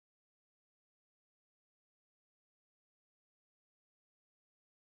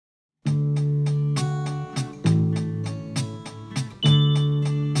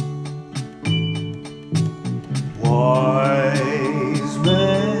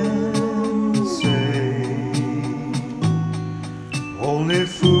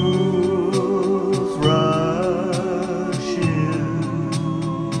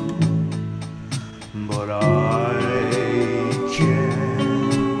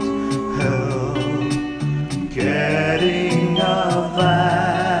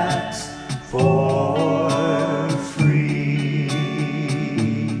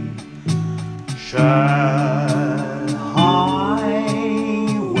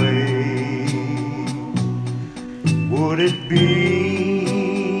it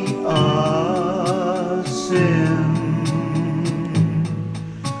be a sin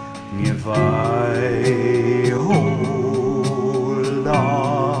if I hold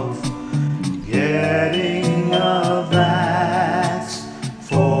off getting a vax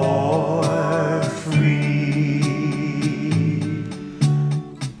for free?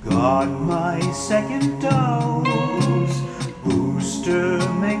 Got my second dose, booster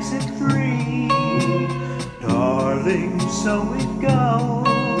makes it free. Darling, so it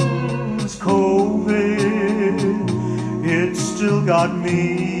goes. COVID, it still got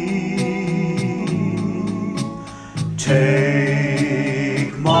me.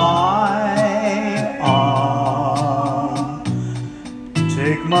 Take my arm,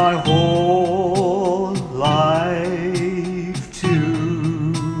 take my whole life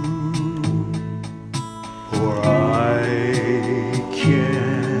too, for I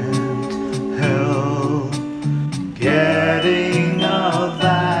can't help getting a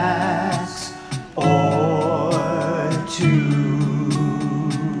vax or two.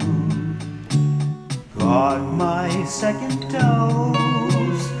 Got my second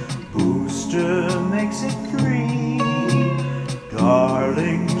dose, booster makes it free.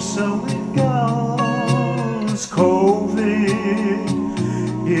 Darling, so it goes. COVID,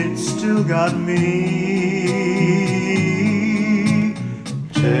 it still got me.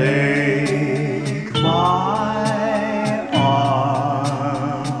 Take my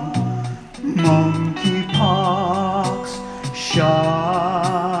arm, monkeypox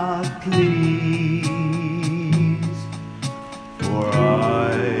shot, please, for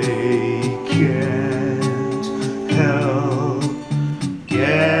I can't help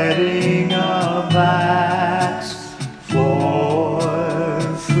getting a vax for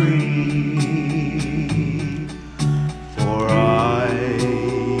free, for I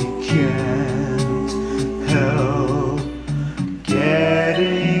can't